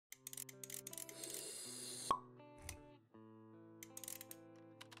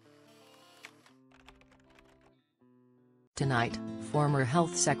Tonight, former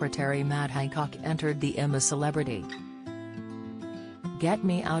Health Secretary Matt Hancock entered the I'm A Celebrity. Get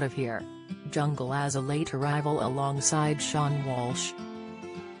Me Out of Here jungle as a late arrival alongside Sean Walsh.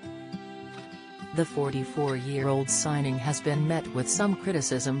 The 44-year-old's signing has been met with some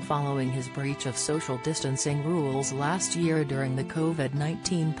criticism following his breach of social distancing rules last year during the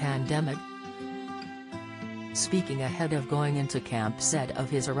COVID-19 pandemic. Speaking ahead of going into camp said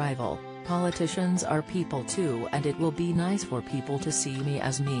of his arrival, "Politicians are people too, and it will be nice for people to see me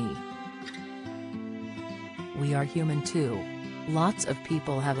as me. We are human too. Lots of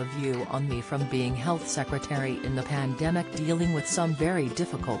people have a view on me from being health secretary in the pandemic, dealing with some very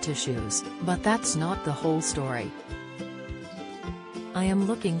difficult issues, but that's not the whole story. I am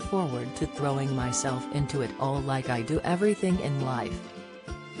looking forward to throwing myself into it all like I do everything in life.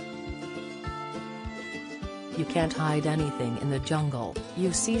 You can't hide anything in the jungle,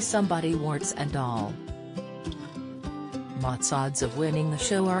 you see somebody warts and all." Matt's odds of winning the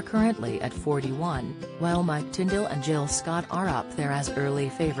show are currently at 41, while Mike Tyndall and Jill Scott are up there as early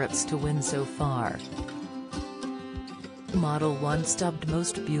favorites to win so far. Model once dubbed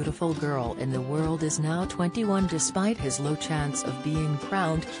most beautiful girl in the world is now 21 despite his low chance of being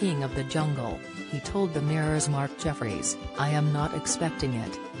crowned king of the jungle, he told the Mirror's Mark Jeffries, "I am not expecting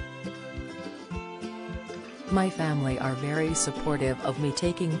it. My family are very supportive of me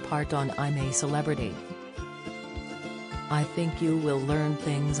taking part on I'm A Celebrity. I think you will learn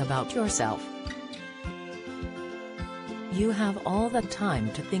things about yourself. You have all the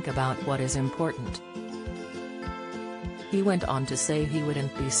time to think about what is important." He went on to say he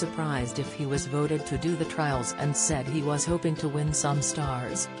wouldn't be surprised if he was voted to do the trials and said he was hoping to win some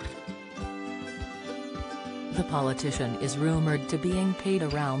stars. The politician is rumored to being paid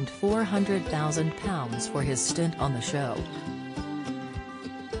around £400,000 for his stint on the show.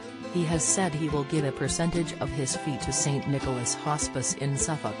 He has said he will give a percentage of his fee to St. Nicholas Hospice in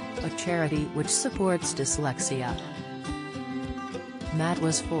Suffolk, a charity which supports dyslexia. Matt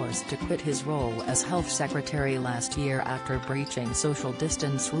was forced to quit his role as health secretary last year after breaching social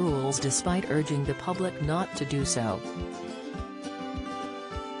distance rules despite urging the public not to do so.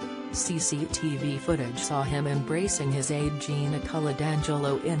 CCTV footage saw him embracing his aide Gina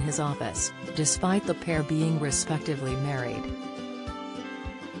Coladangelo in his office, despite the pair being respectively married.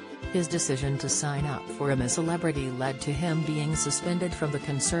 His decision to sign up for I'm A Celebrity led to him being suspended from the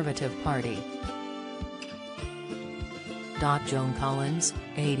Conservative Party. Joan Collins,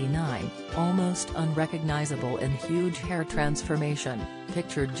 89, almost unrecognizable in huge hair transformation,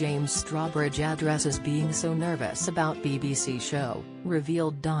 pictured James Strawbridge addresses being so nervous about BBC show,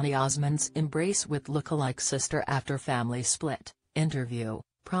 revealed Donny Osmond's embrace with lookalike sister after family split. Interview: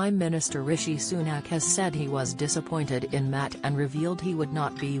 Prime Minister Rishi Sunak has said he was disappointed in Matt and revealed he would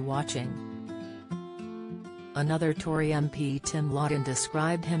not be watching. Another Tory MP Tim Lawton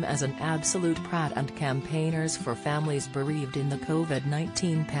described him as an absolute prat, and campaigners for families bereaved in the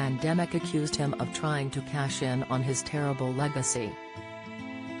COVID-19 pandemic accused him of trying to cash in on his terrible legacy.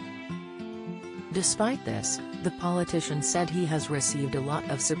 Despite this, the politician said he has received a lot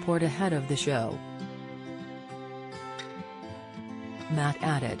of support ahead of the show. Matt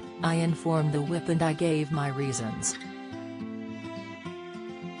added, "I informed the whip and I gave my reasons.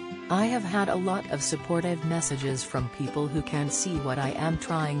 I have had a lot of supportive messages from people who can see what I am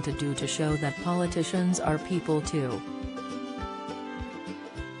trying to do to show that politicians are people too."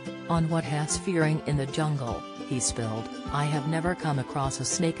 On what he's fearing in the jungle, he spilled, "I have never come across a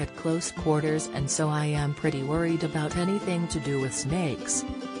snake at close quarters, and so I am pretty worried about anything to do with snakes.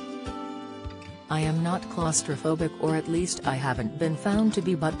 I am not claustrophobic, or at least I haven't been found to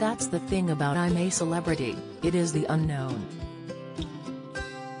be, but that's the thing about I'm A Celebrity, it is the unknown."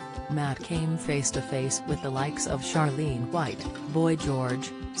 Matt came face-to-face with the likes of Charlene White, Boy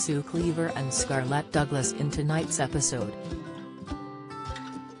George, Sue Cleaver and Scarlett Douglas in tonight's episode.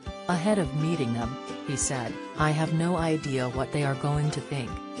 Ahead of meeting them, he said, "I have no idea what they are going to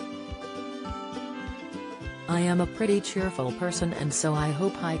think. I am a pretty cheerful person, and so I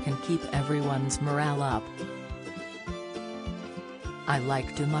hope I can keep everyone's morale up. I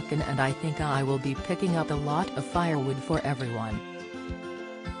like to muck in, and I think I will be picking up a lot of firewood for everyone.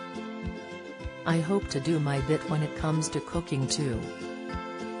 I hope to do my bit when it comes to cooking too.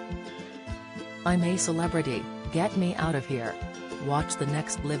 I'm A Celebrity, get me out of here." Watch the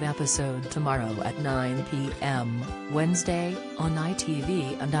next live episode tomorrow at 9 p.m. Wednesday, on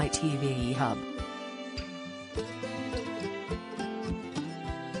ITV and ITV Hub.